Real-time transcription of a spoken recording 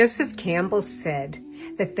Joseph Campbell said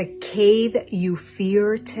that the cave you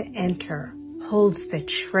fear to enter holds the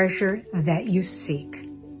treasure that you seek.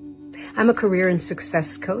 I'm a career and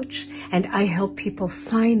success coach, and I help people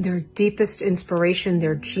find their deepest inspiration,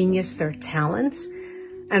 their genius, their talents.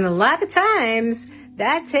 And a lot of times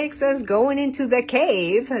that takes us going into the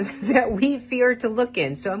cave that we fear to look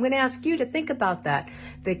in. So I'm going to ask you to think about that.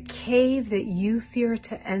 The cave that you fear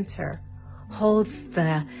to enter holds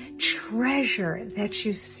the treasure that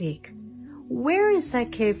you seek. Where is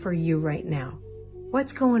that cave for you right now?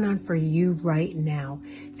 What's going on for you right now?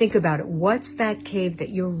 Think about it. What's that cave that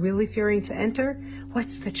you're really fearing to enter?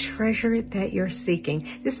 What's the treasure that you're seeking?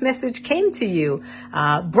 This message came to you,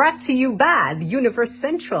 brought to you by the Universe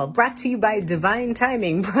Central, brought to you by Divine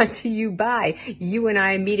Timing, brought to you by you and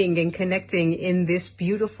I meeting and connecting in this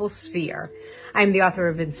beautiful sphere. I'm the author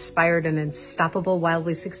of Inspired and Unstoppable,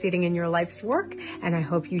 Wildly Succeeding in Your Life's Work, and I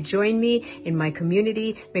hope you join me in my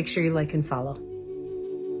community. Make sure you like and follow.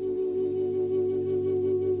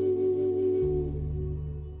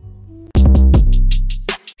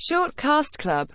 Shortcast Club